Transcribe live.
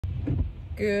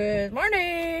Good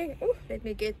morning. Ooh, let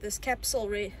me get this capsule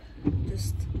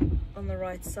just on the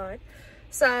right side.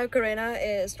 So Karina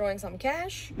is drawing some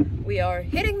cash. We are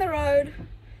hitting the road,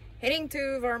 heading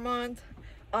to Vermont.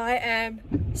 I am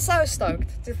so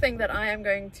stoked to think that I am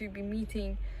going to be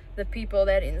meeting the people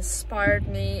that inspired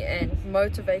me and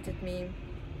motivated me,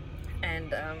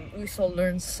 and we shall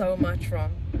learn so much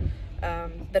from.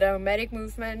 The Nomadic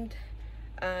Movement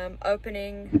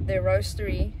opening their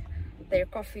roastery. Their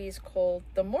coffee is called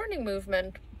the Morning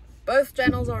Movement. Both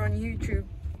channels are on YouTube,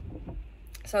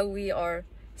 so we are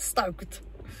stoked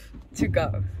to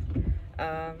go.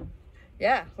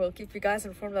 Yeah, we'll keep you guys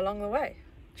informed along the way.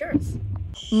 Cheers.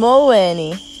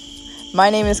 Moeni. My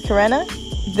name is Karina.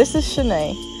 This is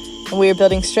Charné, and we are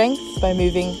building strength by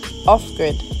moving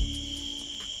off-grid.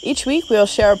 Each week we will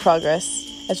share our progress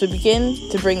as we begin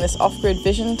to bring this off-grid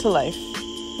vision to life.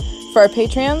 For our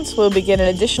Patreons, we'll begin an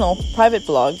additional private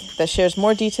blog that shares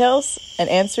more details and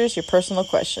answers your personal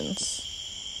questions.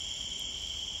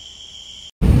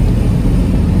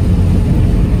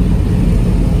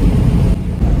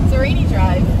 It's a rainy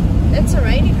drive. It's a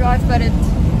rainy drive, but I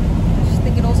just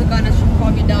think it also kind of should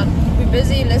probably be done. We're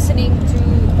busy listening to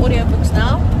audiobooks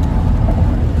now.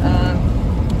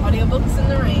 Audiobooks in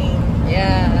the rain.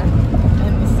 Yeah.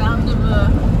 And the sound of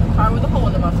a car with a hole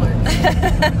in the muffler.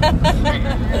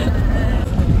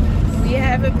 we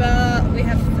have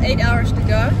 8 hours to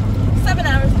go. 7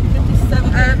 hours and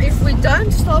 57 minutes. If we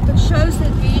don't stop, it shows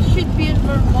that we should be in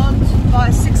Vermont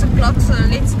by 6 o'clock, so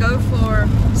let's go for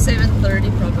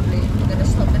 7:30 probably. We're gonna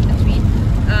stop in between.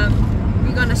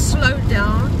 We're gonna slow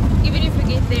down. Even if we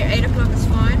get there 8 o'clock, it's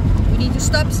fine. We need to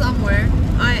stop somewhere.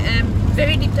 I am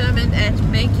very determined at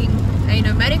making a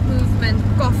Nomadic Movement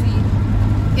coffee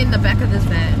in the back of this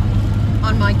van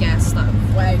on my gas stove.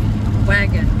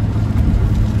 Wagon.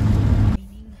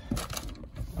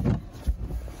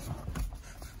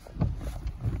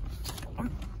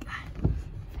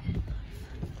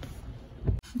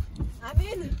 I'm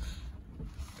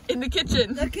in the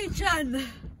kitchen. the kitchen.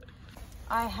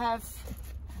 I have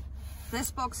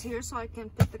this box here, so I can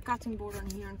put the cutting board on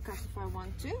here and cut if I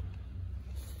want to.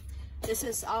 This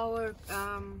is our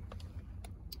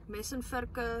mes en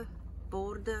vorke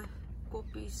borde,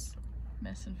 koppies.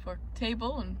 Mess and fork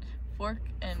table and fork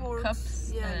and Forks.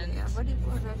 cups. Yeah, and yeah. What do you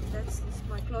call that? That's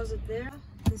my closet there.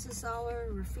 This is our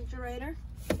refrigerator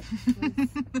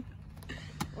with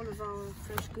all of our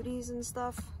fresh goodies and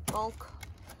stuff, bulk,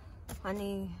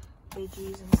 honey,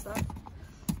 veggies and stuff.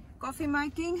 Coffee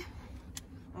making,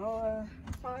 our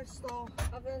 5-star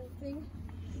oven thing.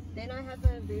 Then I have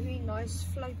a very nice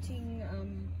floating,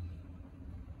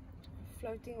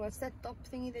 what's that top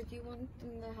thingy that you want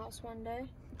in the house one day?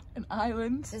 An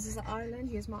island. This is an island.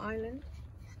 Here's my island.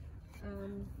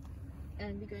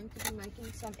 And we're going to be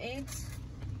making some eggs.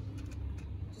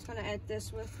 Just gonna add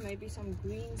this with maybe some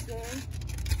greens there,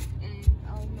 and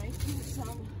I'll make you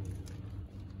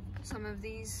some of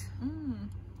these.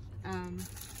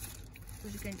 So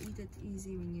you can eat it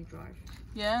easy when you drive.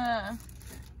 Yeah.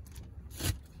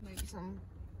 Maybe some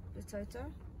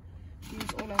potato.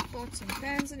 Use all our pots and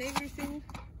pans and everything.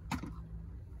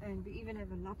 And we even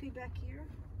have a lappy back here.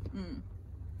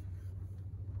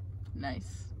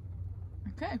 Nice.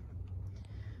 Okay.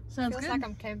 Sounds Feels good. like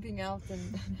I'm camping out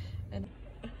and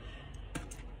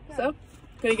So,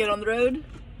 gonna get on the road,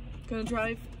 gonna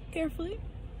drive carefully,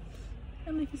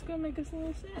 and Leafy's gonna make us a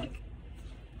little snack.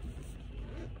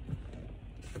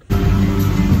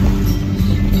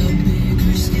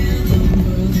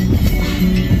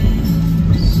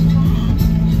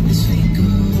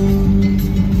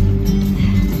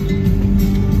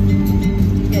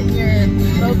 Getting your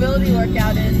mobility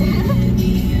workout in.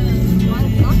 well,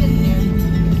 it's not in here.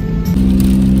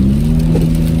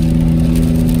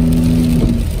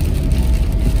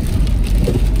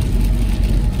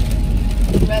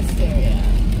 Rest area.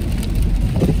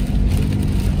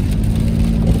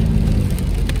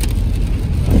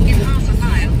 In half a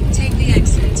mile, take the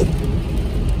exit.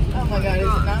 Oh my god, is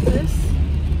it not this?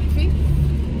 Leafy?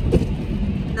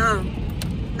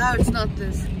 No, it's not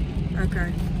this.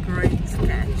 Okay, great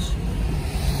catch.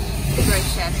 Great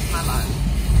catch, my love.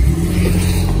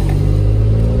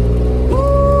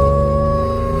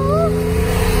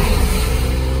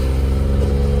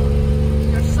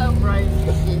 You're so brave,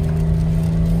 Leafy.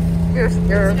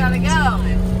 You're Gotta go.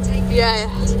 Take the yeah.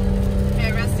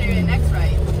 Okay, rest area next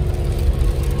right.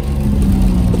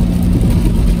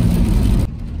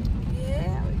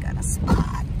 Yeah, we got a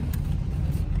spot.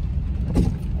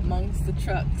 Amongst the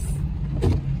trucks.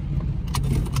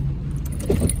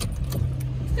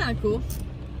 It's kind of cool.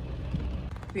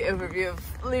 The overview of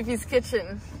Leafy's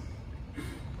kitchen.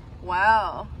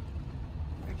 Wow.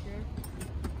 Right here.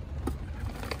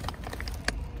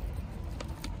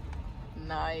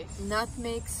 Nice.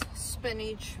 Nutmegs,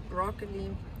 spinach,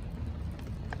 broccoli,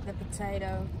 the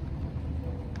potato,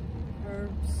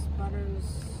 herbs,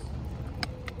 butters.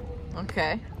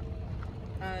 Okay.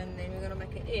 And then we're gonna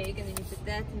make an egg, and then you put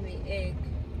that in the egg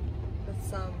with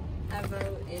some avo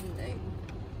in the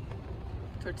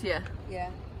Tortilla. yeah.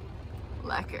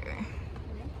 Lekker.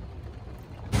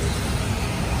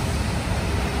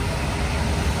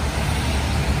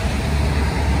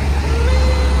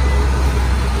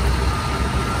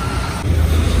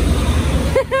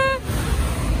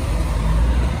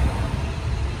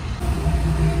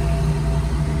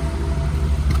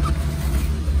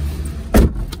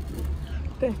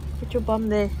 Okay, put your bum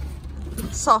there.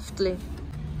 Softly.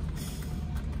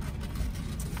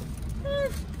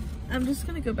 I'm just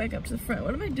gonna go back up to the front.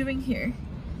 What am I doing here?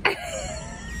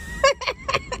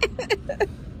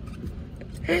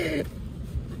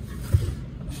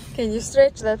 Can you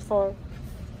stretch that far?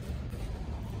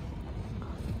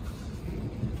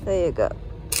 There you go.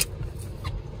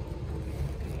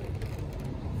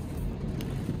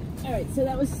 Alright, so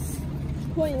that was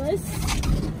pointless.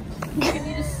 Can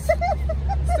you just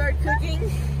start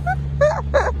cooking?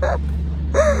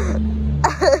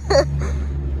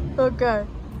 Okay.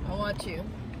 I want you.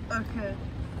 Okay.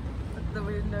 Put the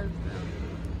windows down.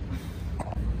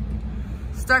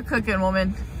 Start cooking,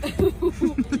 woman.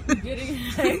 Getting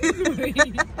angry.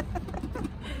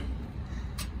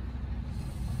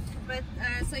 But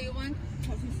so you want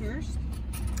coffee first?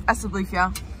 Alsjeblieft,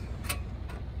 ja.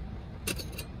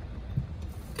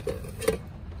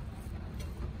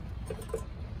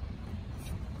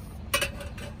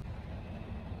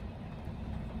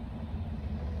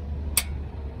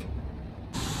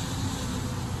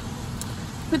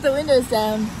 Put the windows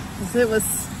down because it was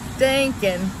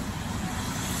stinking.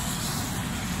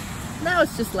 Now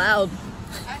it's just loud.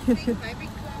 I think maybe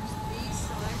close these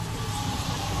sides.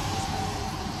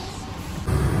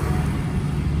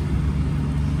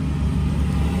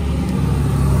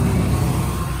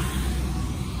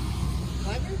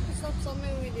 Why don't you stop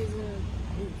somewhere with this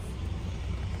roof?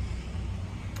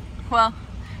 Well,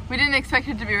 we didn't expect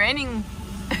it to be raining.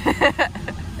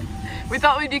 We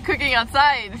thought we'd be cooking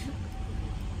outside.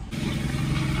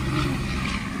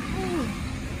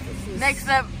 Next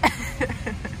up,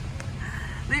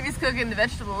 Levy's cooking the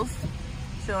vegetables,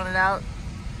 showing it out.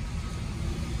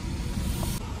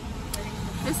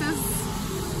 This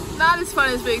is not as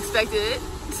fun as we expected it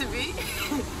to be.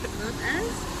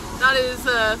 Not as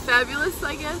fabulous,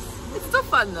 I guess. It's still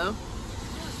fun though.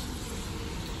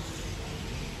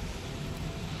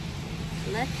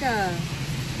 Lekker.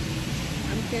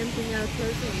 I'm camping out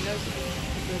close to the windows.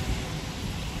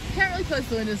 Can't really close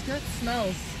the windows because it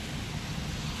smells.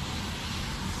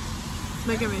 It's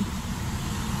making me.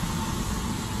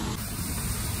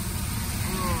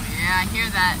 Oh yeah, I hear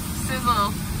that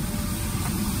sizzle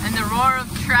and the roar of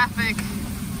traffic.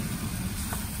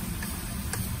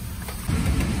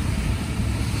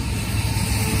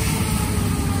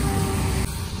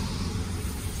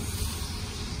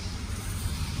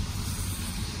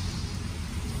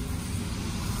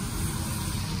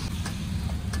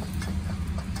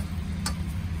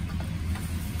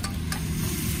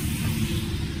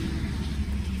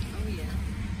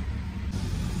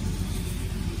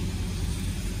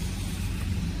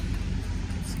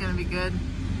 Gonna be good.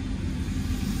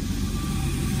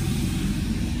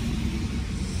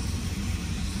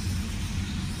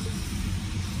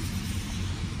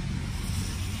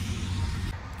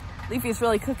 Leafy's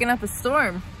really cooking up a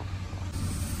storm.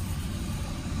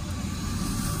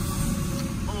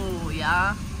 Oh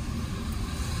ja.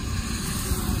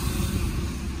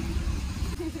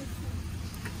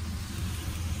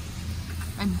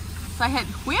 En zij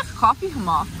heeft goede koffie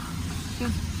gemaakt. Ze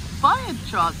is baie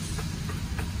trots.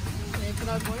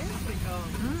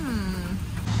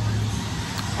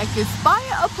 Ek is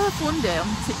baie opgewonde om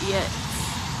te eet.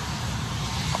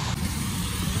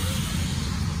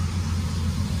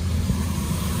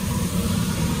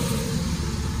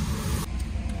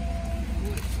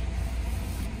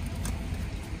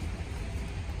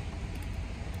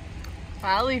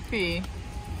 Baie liefie.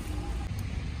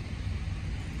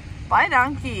 Baie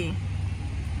dankie.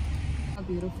 How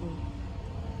beautiful.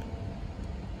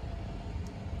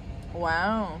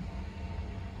 Wow.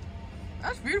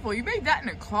 That's beautiful. You made that in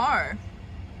a car.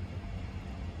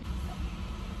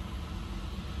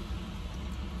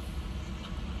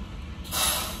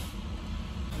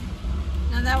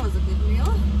 Now that was a good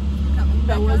meal.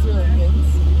 That was really good.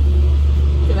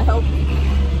 Can I help you?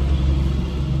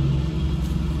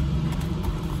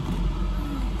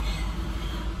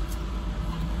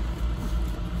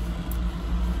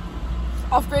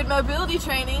 Off-grid mobility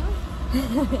training.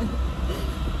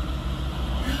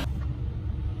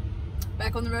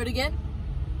 Back on the road again.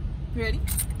 You ready?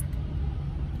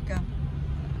 Go.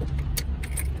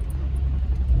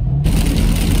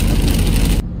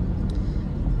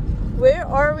 Where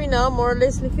are we now, more or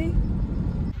less, Liffy?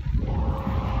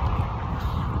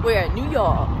 We're at New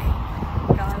York.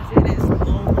 Guys, it is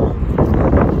cold.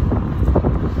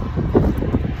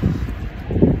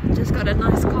 Just got a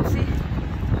nice coffee.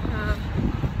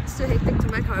 It's too hectic to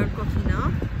make our own coffee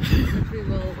now. But we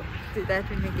will do that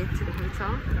when we get to the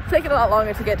hotel. It's taken a lot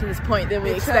longer to get to this point than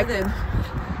we expected.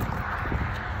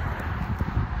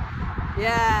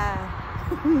 Yeah.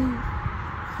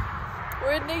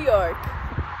 We're in New York.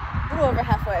 A little over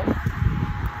halfway.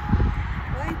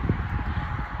 Wait.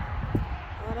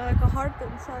 Oh, like a heart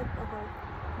inside the heart.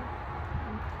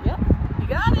 Yep, you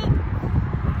got it.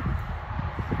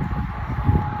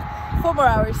 4 more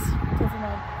hours. 4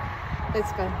 more.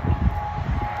 Let's go.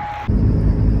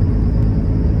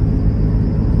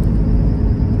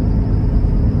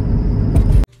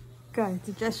 Okay,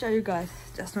 to just show you guys,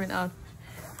 just went out.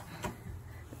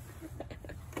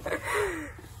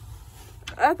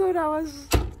 I thought I was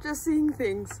just seeing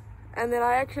things, and then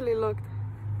I actually looked.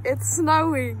 It's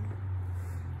snowing.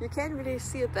 You can't really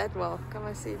see it that well. Come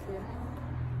I see it here.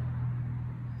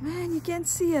 Man, you can't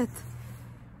see it.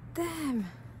 Damn.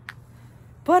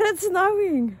 But it's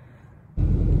snowing.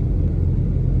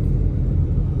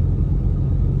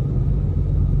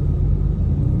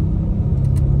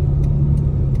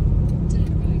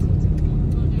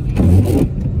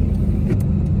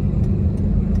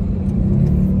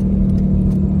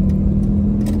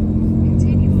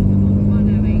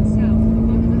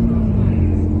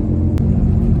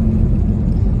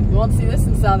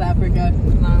 South Africa.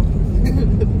 No.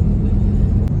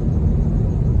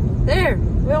 There,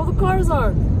 where all the cars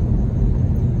are.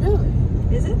 Really?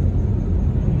 Is it?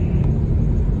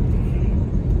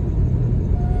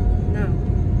 No.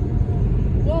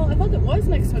 Well, I thought it was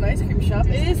next to an ice cream shop.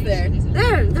 It is there.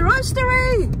 There, the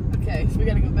roastery. Okay, so we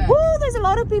gotta go back. Woo, there's a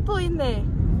lot of people in there.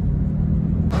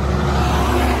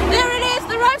 There it is,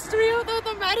 the roastery of the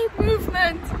Nomadic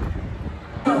Movement.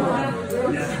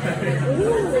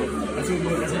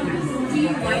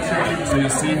 So you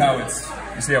see how it's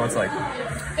like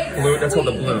blue. That's called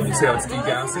the bloom. You see how it's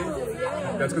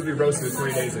degassing? That's because we roasted it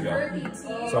 3 days ago.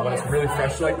 So when it's really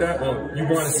fresh like that, well, you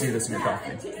want to see this in your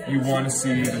coffee. You want to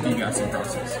see the degassing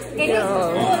process.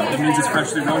 That means it's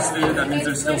freshly roasted. That means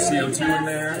there's still CO2 in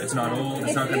there. It's not old.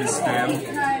 It's not going to be stale.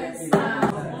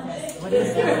 We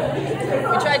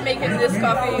tried making this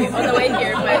coffee on the way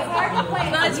here, but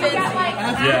it's not as fancy.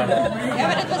 Yeah. Yeah,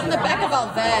 but it was in the back of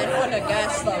our van on a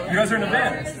gas stove. You guys are in a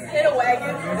van. In a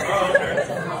wagon.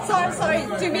 Sorry,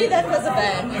 to me that was a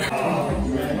van.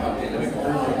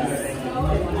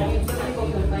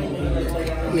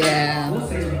 Yeah.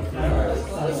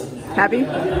 Happy?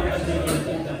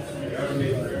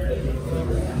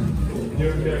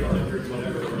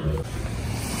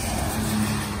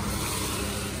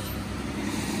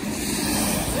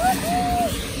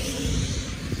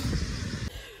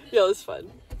 Yeah, it was fun.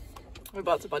 We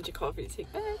bought a bunch of coffee to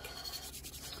take back.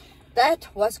 That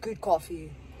was good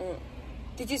coffee.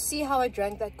 Did you see how I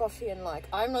drank that coffee? And like,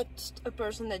 I'm not a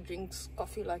person that drinks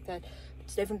coffee like that.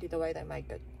 It's definitely the way they make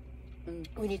it.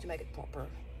 We need to make it proper.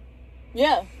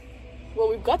 Yeah. Well,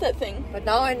 we've got that thing. But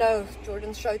now I know.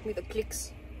 Jordan showed me the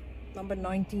clicks. Number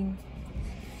 19.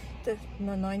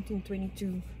 No,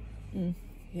 1922.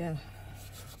 Yeah.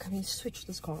 Can we switch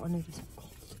this car on? It is cold.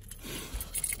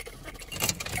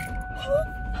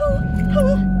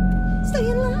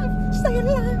 Staying alive. Staying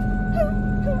alive.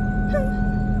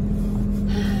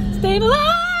 Staying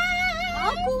alive!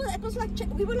 How cool. It was like,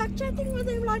 we were like chatting with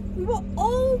them like we were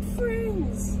old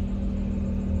friends.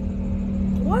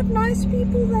 What nice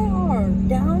people they are.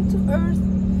 Down to earth.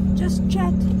 Just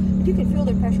chat. But you can feel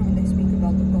their passion when they speak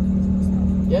about the coffees and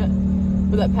stuff. Yeah.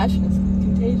 But that passion is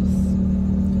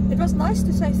contagious. It was nice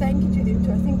to say thank you to them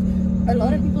too. I think a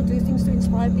lot of people do things to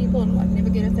inspire people and like never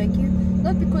get a thank you.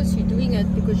 Not because you're doing it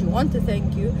because you want to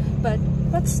thank you, but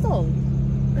still.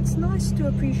 It's nice to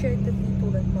appreciate the people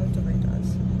that motivate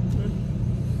us.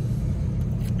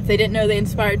 If they didn't know they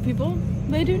inspired people,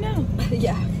 they do now.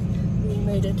 Yeah. We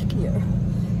made it clear.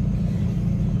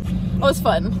 Oh, it's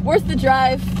fun. Worth the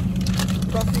drive.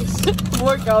 Coffees.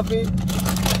 More coffee.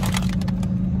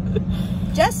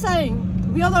 Just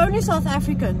saying, we are the only South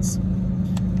Africans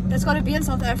that's got to be in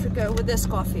South Africa with this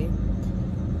coffee.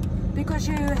 Because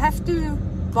you have to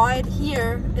buy it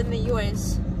here in the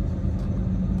US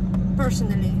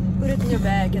personally. Put it in your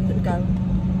bag and then go.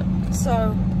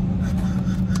 So,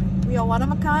 we are one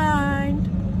of a kind.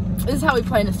 This is how we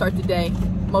plan to start the day,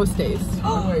 most days,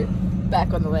 when we're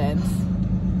back on the lands.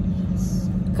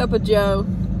 Cup of Joe,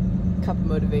 cup of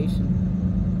motivation.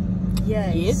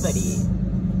 Yes. Yeah, buddy.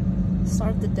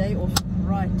 Start the day off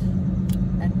right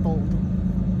and bold.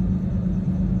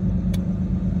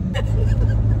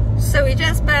 So we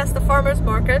just passed the farmer's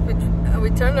market, we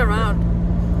turned around.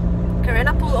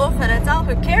 Karina pulled off and I tell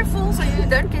her, careful so you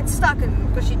don't get stuck,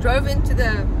 and because she drove into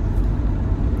the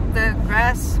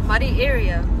grass muddy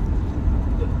area.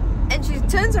 And she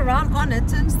turns around on it,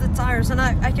 turns the tires, and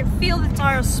I can feel the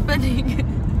tires spinning.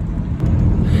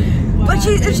 But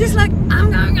she's like,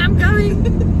 I'm going.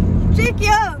 Check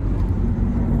ya.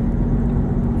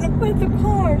 Look at the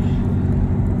car.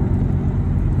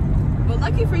 But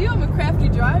lucky for you, I'm a crafty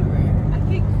driver. I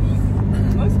think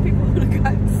most people would have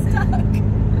gotten stuck.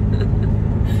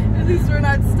 At least we're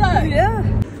not stuck. Yeah.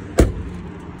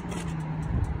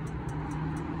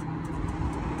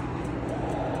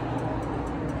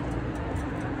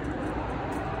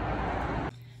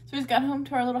 So we just got home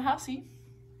to our little housey.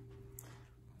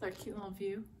 With our cute little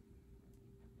view.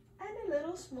 And a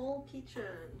little small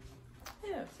kitchen.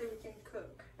 Yeah. So we can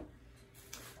cook.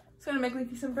 It's gonna make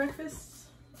Leafy some breakfast.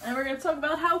 And we're gonna talk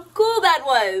about how cool that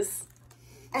was.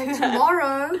 And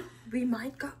tomorrow we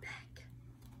might go back.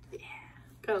 Yeah.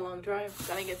 Got a long drive.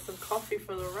 Gotta get some coffee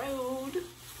for the road.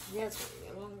 Yeah, it's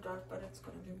gonna be a long drive, but it's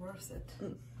gonna be worth it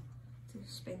to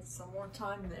spend some more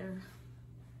time there.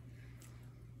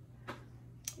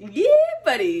 Yeah,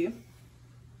 buddy.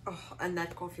 Oh, and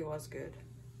that coffee was good.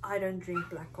 I don't drink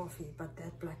black coffee, but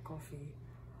that black coffee.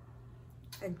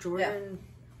 And Jordan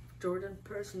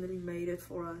personally made it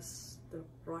for us the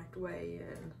right way,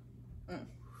 and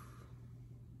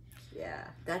yeah,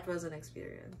 that was an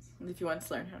experience. If you want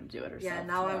to learn how to do it yourself. Yeah,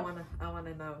 now I wanna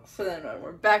know. So then when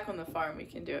we're back on the farm, we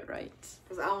can do it right.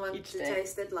 Because I want Each to day.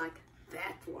 taste it like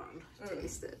that one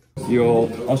tasted.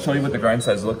 I'll show you what the grind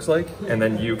size looks like, and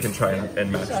then you can try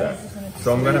and match that.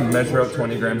 So I'm gonna measure up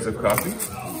 20 grams of coffee.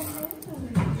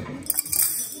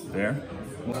 There.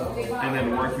 And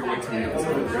then work your way to the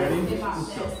outside. Ready?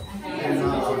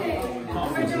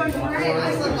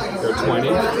 Go 20,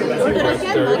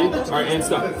 30. Alright, and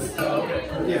stop.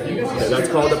 Okay, that's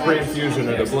called a pre-infusion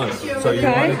or the blend. So you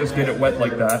want to just get it wet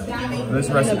like that. This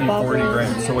recipe 40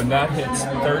 grams. So when that hits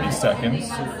 30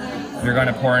 seconds, you're going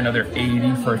to pour another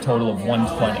 80 for a total of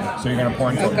 120. So you're going to pour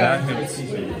until that hits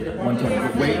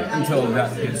 120. Wait until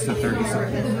that hits to 30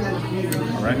 seconds.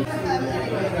 Alright?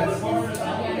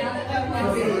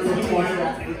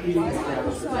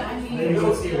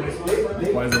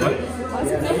 Why is it what?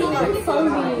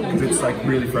 Because it's like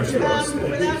really freshly roasted,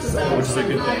 which is a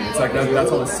good thing. It's like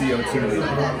that's all the CO2 in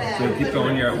it. So keep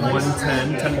going, you're at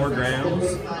 110, 10 more grams,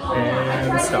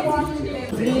 and stop.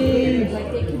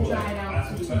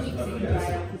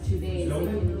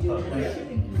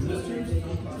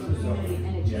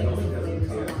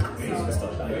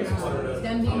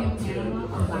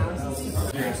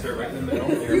 You're gonna start right in the middle.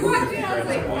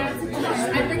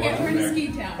 I forget we're in ski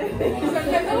town.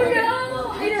 Oh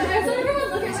no! I still never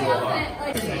look at my outfit.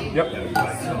 Like, Yep. it's not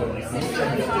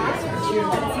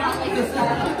like this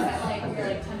stuff like 10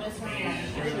 minutes from now.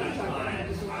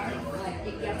 Like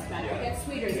it gets better. It gets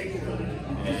sweeter.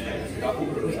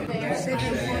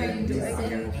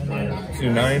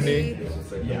 290,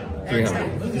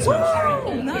 300.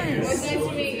 Woo! Nice. Nice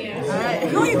to meet you.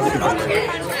 Alright. How you put it on the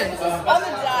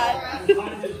dot?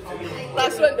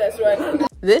 Last one, this one.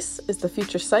 This is the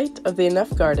future site of the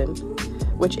Enough Garden,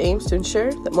 which aims to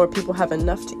ensure that more people have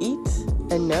enough to eat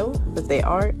and know that they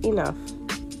are enough.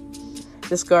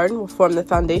 This garden will form the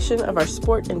foundation of our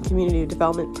sport and community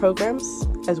development programs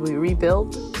as we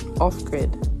rebuild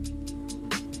off-grid.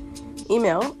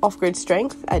 Email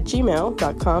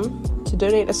offgridstrength@gmail.com to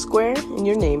donate a square in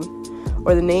your name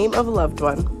or the name of a loved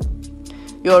one.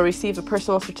 You will receive a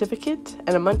personal certificate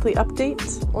and a monthly update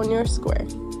on your square.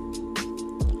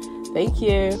 Thank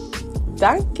you.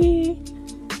 Danke.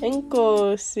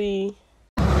 Enkosi.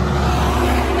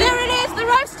 There it is, the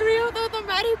roastery of the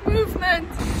Nomadic Movement.